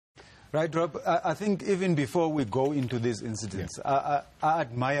Right, Rob? I think even before we go into these incidents, I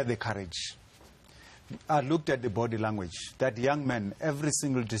admire the courage. I looked at the body language. That young man, every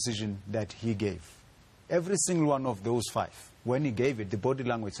single decision that he gave, every single one of those 5, when he gave it, the body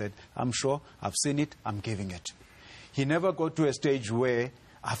language said, I'm sure, I've seen it, I'm giving it. He never got to a stage where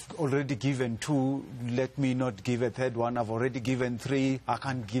I've already given 2, let me not give a 3rd one, I've already given 3, I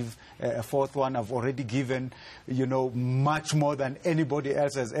can't give a 4th one, I've already given, much more than anybody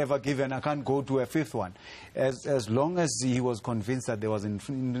else has ever given, I can't go to a 5th one. As long as he was convinced that there was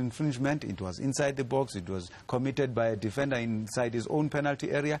infringement, it was inside the box, it was committed by a defender inside his own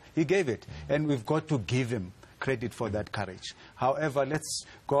penalty area, he gave it. And we've got to give him credit for that courage. However, let's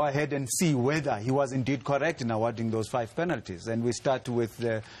go ahead and see whether he was indeed correct in awarding those 5 penalties. And we start with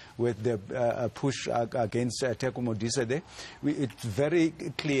the push against Teko Modise there. It's very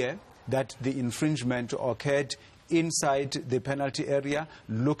clear that the infringement occurred inside the penalty area.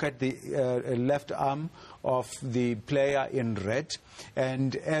 Look at the left arm of the player in red,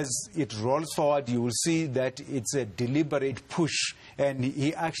 and as it rolls forward you will see that it's a deliberate push, and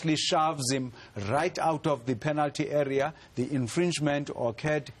he actually shoves him right out of the penalty area. The infringement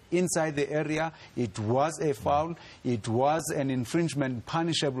occurred inside the area. It was a foul. It was an infringement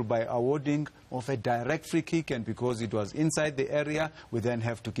punishable by awarding of a direct free kick, and because it was inside the area we then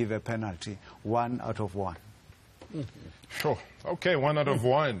have to give a penalty. 1 out of 1. Sure. Okay, 1 out of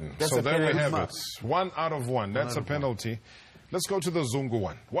 1. So there we have it. 1 out of 1. That's a penalty. Let's go to the Zungu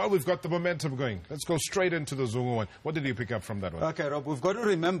one. While we've got the momentum going, let's go straight into the Zungu one. What did you pick up from that one? Okay, Rob, we've got to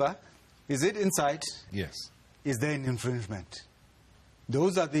remember, is it inside? Yes. Is there an infringement?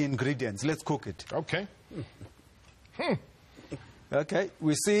 Those are the ingredients. Let's cook it. Okay. Okay,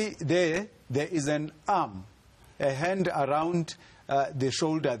 we see there is an arm, a hand around the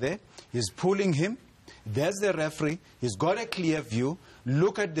shoulder there. He's pulling him. There's the referee. He's got a clear view.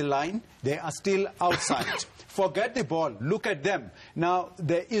 Look at the line. They are still outside. Forget the ball. Look at them. Now,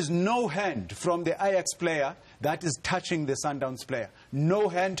 there is no hand from the Ajax player that is touching the Sundowns player. No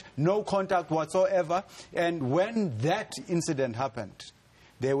hand, no contact whatsoever. And when that incident happened,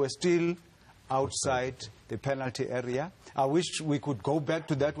 they were still outside the penalty area. I wish we could go back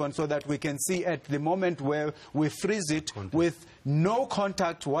to that one so that we can see at the moment where we freeze it with no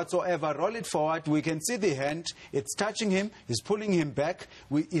contact whatsoever. Roll it forward. We can see the hand. It's touching him. He's pulling him back.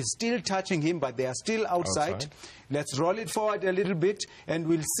 He's still touching him, but they are still outside. Let's roll it forward a little bit, and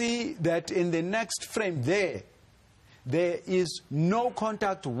we'll see that in the next frame there is no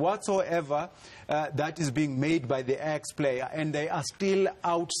contact whatsoever that is being made by the Ajax player, and they are still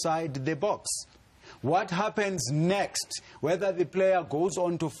outside the box. What happens next, whether the player goes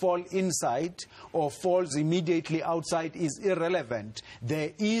on to fall inside or falls immediately outside, is irrelevant.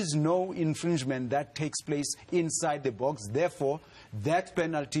 There is no infringement that takes place inside the box. Therefore, that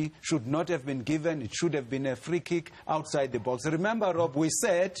penalty should not have been given. It should have been a free kick outside the box. Remember, Rob, we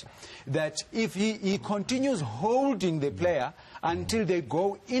said that if he continues holding the player until they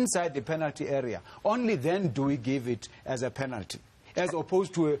go inside the penalty area, only then do we give it as a penalty, as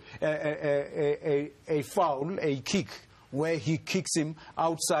opposed to a foul, a kick, where he kicks him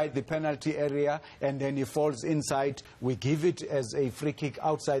outside the penalty area and then he falls inside. We give it as a free kick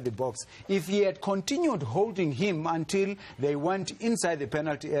outside the box. If he had continued holding him until they went inside the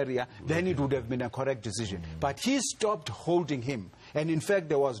penalty area, then it would have been a correct decision. But he stopped holding him, and in fact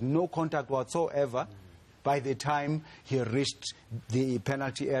there was no contact whatsoever by the time he reached the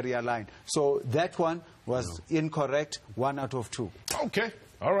penalty area line. So that one was incorrect. 1 out of 2. Okay.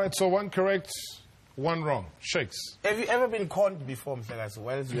 All right. So 1 correct, 1 wrong. Shakes. Have you ever been conned before, Mr.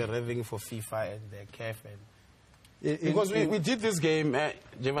 whilst you were raving for FIFA and the CAF? Because we did this game,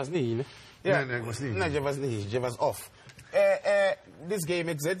 Jevasni. Yeah, no, Jevas off. This game,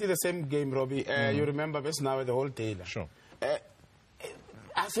 exactly the same game, Robbie. You remember best now the whole day. Sure.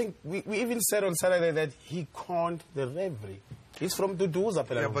 I think we even said on Saturday that he conned the referee. He's from Duduza.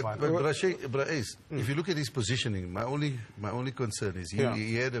 Yeah, but if you look at his positioning, my only concern is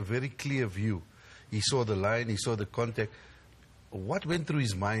he had a very clear view. He saw the line, he saw the contact. What went through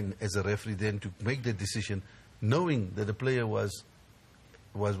his mind as a referee then to make the decision, knowing that the player there was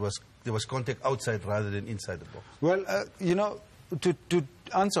contact outside rather than inside the box? Well, you know, to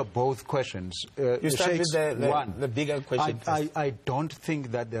answer both questions, you start with the bigger question. I don't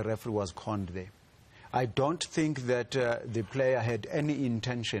think that the referee was conned there. I don't think that the player had any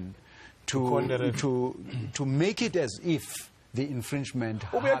intention to make it as if the infringement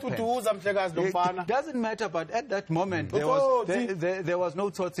happened. It doesn't matter, but at that moment there was no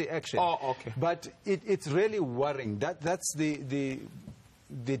tsotsi action. Oh, okay. But it's really worrying. That's the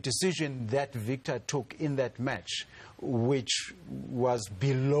decision that Victor took in that match which was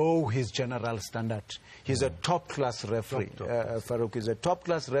below his general standard. He's a top-class referee. Farouk is a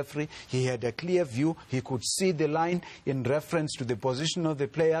top-class referee. He had a clear view. He could see the line in reference to the position of the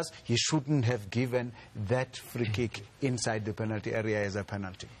players. He shouldn't have given that free kick inside the penalty area as a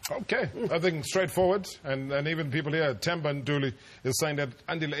penalty. Okay, I think straightforward. And even people here, Temban Dooley is saying that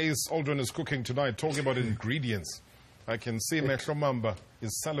Andile Ace Aldrin is cooking tonight, talking about ingredients. I can see Mehlo Mamba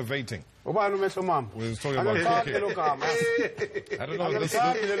is salivating. We was talking about cooking. I don't know. That's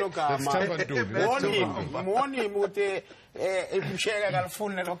Temban Dooley.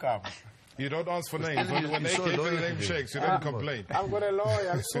 You don't ask for names. When they give you name shakes, you don't complain. I've got a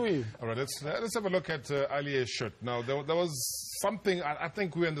lawyer, I'll sue you. All right, let's have a look at Ali Shut. Now, there was something, I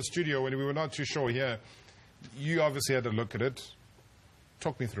think we were in the studio when we were not too sure here. You obviously had a look at it.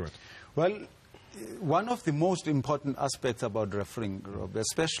 Talk me through it. Well, one of the most important aspects about refereeing, Rob,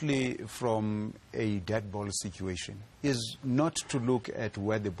 especially from a dead ball situation, is not to look at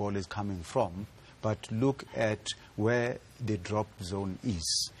where the ball is coming from, but look at where the drop zone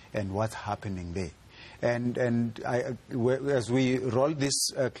is and what's happening there. And as we roll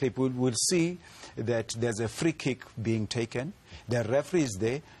this clip, we'll see that there's a free kick being taken. The referee is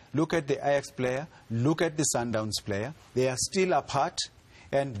there. Look at the Ajax player. Look at the Sundowns player. They are still apart.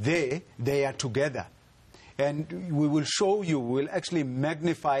 And they are together. And we will show you, we'll actually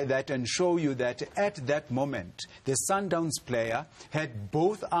magnify that and show you that at that moment, the Sundowns player had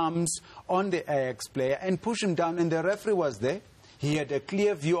both arms on the Ajax player and pushed him down, and the referee was there. He had a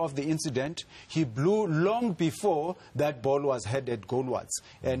clear view of the incident. He blew long before that ball was headed goalwards.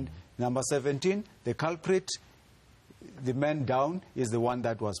 And number 17, the culprit, the man down, is the one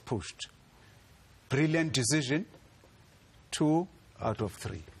that was pushed. Brilliant decision. 2 out of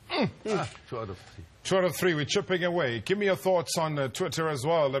 3. 2 out of 3. 2 out of 3. We're chipping away. Give me your thoughts on Twitter as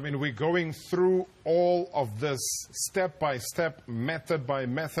well. I mean, we're going through all of this step by step, method by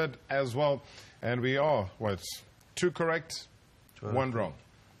method as well. And we are, 2 correct, 1 wrong.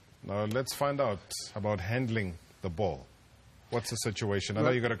 Now, let's find out about handling the ball. What's the situation? I know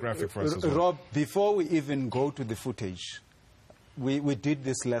you got a graphic for us as well. Rob, before we even go to the footage, we did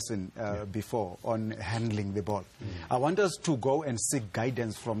this lesson before on handling the ball. I want us to go and seek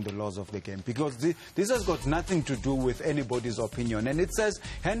guidance from the laws of the game, because this has got nothing to do with anybody's opinion. And it says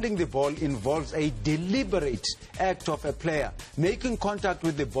handling the ball involves a deliberate act of a player making contact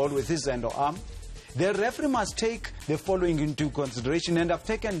with the ball with his hand or arm. The referee must take the following into consideration, and I've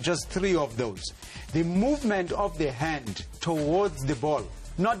taken just 3 of those. The movement of the hand towards the ball,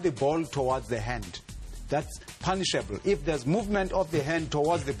 not the ball towards the hand. That's punishable. If there's movement of the hand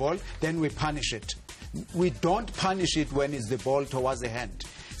towards the ball, then we punish it. We don't punish it when it's the ball towards the hand.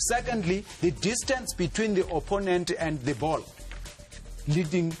 Secondly, the distance between the opponent and the ball,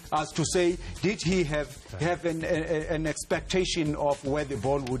 leading us to say, did he have an expectation of where the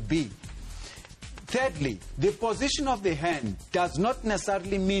ball would be? Thirdly, the position of the hand does not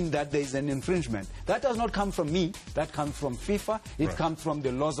necessarily mean that there is an infringement. That does not come from me. That comes from FIFA. It comes from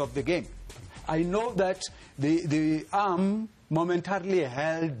the laws of the game. I know that the arm momentarily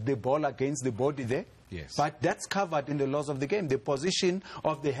held the ball against the body there. Yes. But that's covered in the laws of the game. The position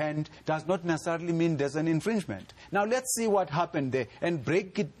of the hand does not necessarily mean there's an infringement. Now let's see what happened there and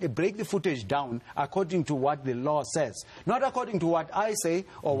break the footage down according to what the law says. Not according to what I say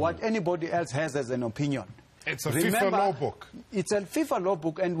or what anybody else has as an opinion. It's a FIFA law book. It's a FIFA law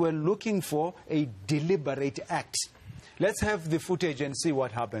book, and we're looking for a deliberate act. Let's have the footage and see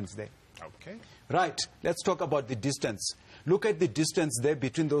what happens there. Okay. Right, let's talk about the distance. Look at the distance there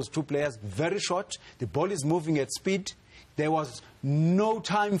between those 2 players, very short. The ball is moving at speed. There was no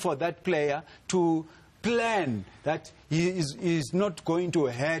time for that player to plan that he is not going to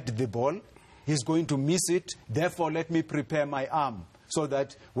head the ball. He's going to miss it. Therefore, let me prepare my arm so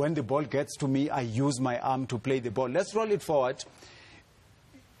that when the ball gets to me, I use my arm to play the ball. Let's roll it forward.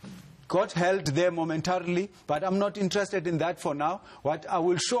 Got held there momentarily, but I'm not interested in that for now. What I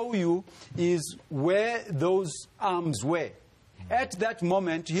will show you is where those arms were. At that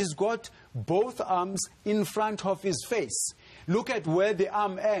moment, he's got both arms in front of his face. Look at where the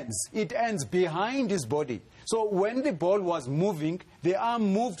arm ends. It ends behind his body. So when the ball was moving, the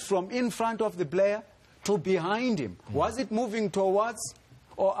arm moved from in front of the player to behind him. Was it moving towards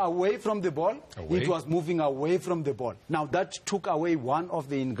or away from the ball? Away. It was moving away from the ball. Now that took away one of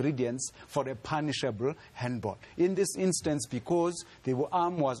the ingredients for a punishable handball. In this instance, because the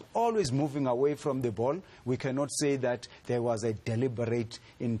arm was always moving away from the ball, we cannot say that there was a deliberate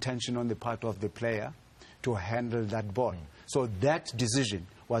intention on the part of the player to handle that ball. So that decision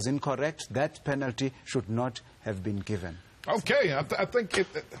was incorrect. That penalty should not have been given. Okay, I think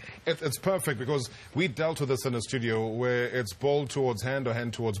it's perfect because we dealt with this in the studio where it's ball towards hand or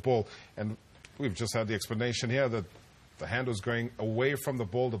hand towards ball. And we've just had the explanation here that the hand was going away from the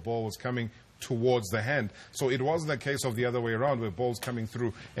ball was coming towards the hand. So it wasn't a case of the other way around where ball's coming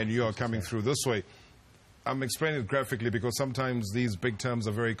through and you are coming through this way. I'm explaining it graphically because sometimes these big terms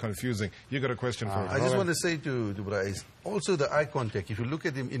are very confusing. You got a question for us? I just want to say to Bryce, also the eye contact. If you look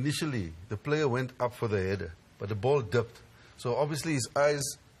at him initially, the player went up for the header, but the ball dipped. So obviously his eyes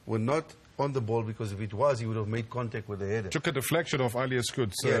were not on the ball because if it was, he would have made contact with the header. Took a deflection of Ali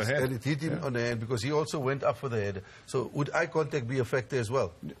Askud's head. And it hit him on the hand because he also went up for the header. So would eye contact be a factor as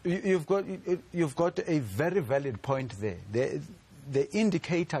well? You've got a very valid point there. The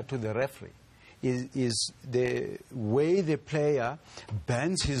indicator to the referee is the way the player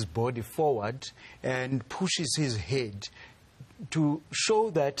bends his body forward and pushes his head to show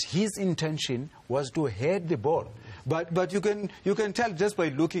that his intention was to head the ball. But you can tell just by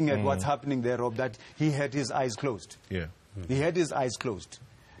looking at what's happening there, Rob, that he had his eyes closed. Yeah. He had his eyes closed.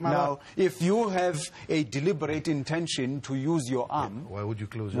 Now, if you have a deliberate intention to use your arm, why would you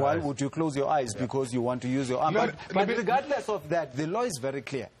close your eyes? Why would you close your eyes? Yeah. Because you want to use your arm. But regardless of that, the law is very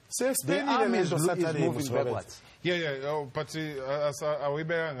clear. The arm is moving backwards. Yeah. Oh, but are we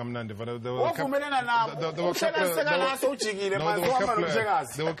bearing? I'm not. There were a couple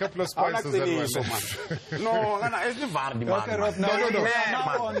of spices that were. No, it's the Vardy.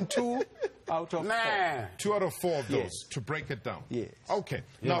 Now on 2 out of 4. 2 out of 4 of those to break it down. Yes. Okay.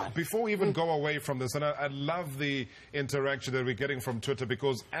 Now, before we even go away from this, and I love the interaction that we're getting from Twitter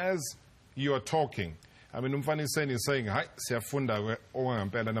because as you are talking, I mean, Umfani is saying, "Hi, siyafunda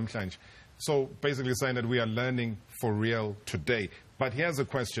ngempela namhlanje." So basically saying that we are learning for real today. But here's a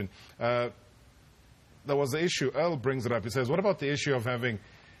question. There was the issue, Earl brings it up. He says, what about the issue of having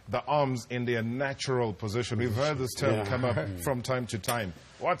the arms in their natural position? We've heard this term come up from time to time.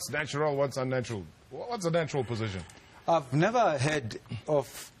 What's natural? What's unnatural? What's a natural position? I've never heard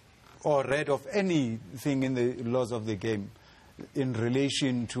of or read of anything in the laws of the game in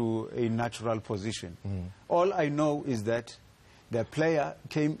relation to a natural position. All I know is that the player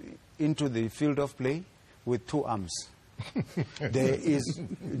came into the field of play with 2 arms. There is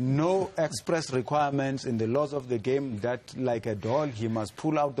no express requirements in the laws of the game that, like a doll, he must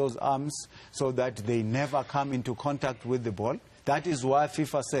pull out those arms so that they never come into contact with the ball. That is why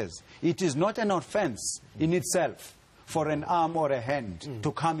FIFA says it is not an offense in itself for an arm or a hand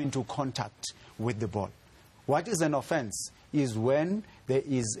to come into contact with the ball. What is an offense is when there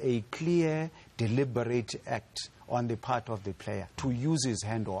is a clear, deliberate act on the part of the player to use his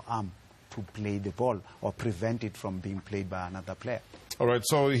hand or arm to play the ball or prevent it from being played by another player. All right,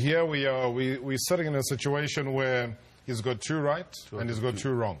 so here we are. We're sitting in a situation where he's got 2 right and he's got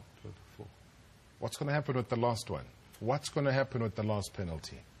 2 wrong. What's going to happen with the last one? What's going to happen with the last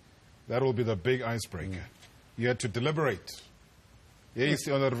penalty? That will be the big icebreaker. You had to deliberate.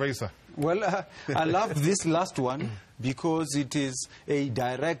 Well, I love this last one because it is a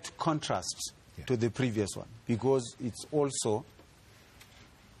direct contrast to the previous one, because it's also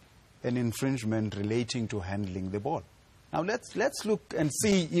an infringement relating to handling the ball. Now let's look and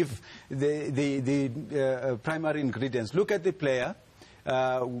see if the primary ingredients. Look at the player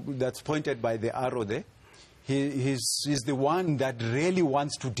that's pointed by the arrow there. He's the one that really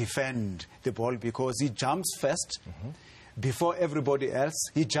wants to defend the ball because he jumps first before everybody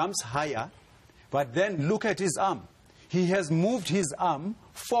else. He jumps higher, but then look at his arm. He has moved his arm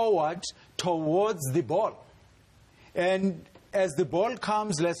forward towards the ball. And as the ball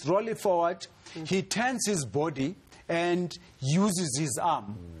comes, let's roll it forward, he turns his body and uses his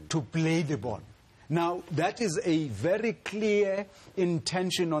arm to play the ball. Now, that is a very clear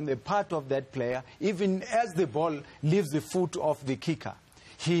intention on the part of that player, even as the ball leaves the foot of the kicker.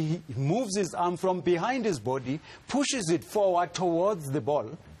 He moves his arm from behind his body, pushes it forward towards the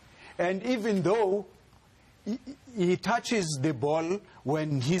ball, and even though he touches the ball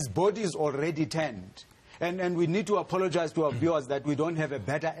when his body is already turned. And we need to apologize to our viewers that we don't have a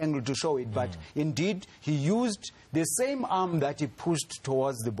better angle to show it, but indeed he used the same arm that he pushed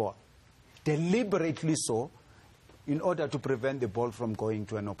towards the ball, deliberately so, in order to prevent the ball from going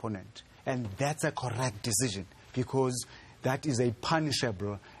to an opponent. And that's a correct decision, because that is a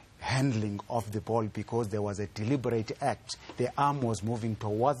punishable handling of the ball, because there was a deliberate act. The arm was moving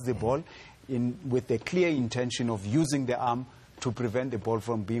towards the ball with a clear intention of using the arm to prevent the ball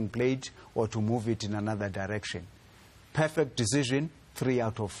from being played or to move it in another direction. Perfect decision, 3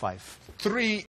 out of 5. 3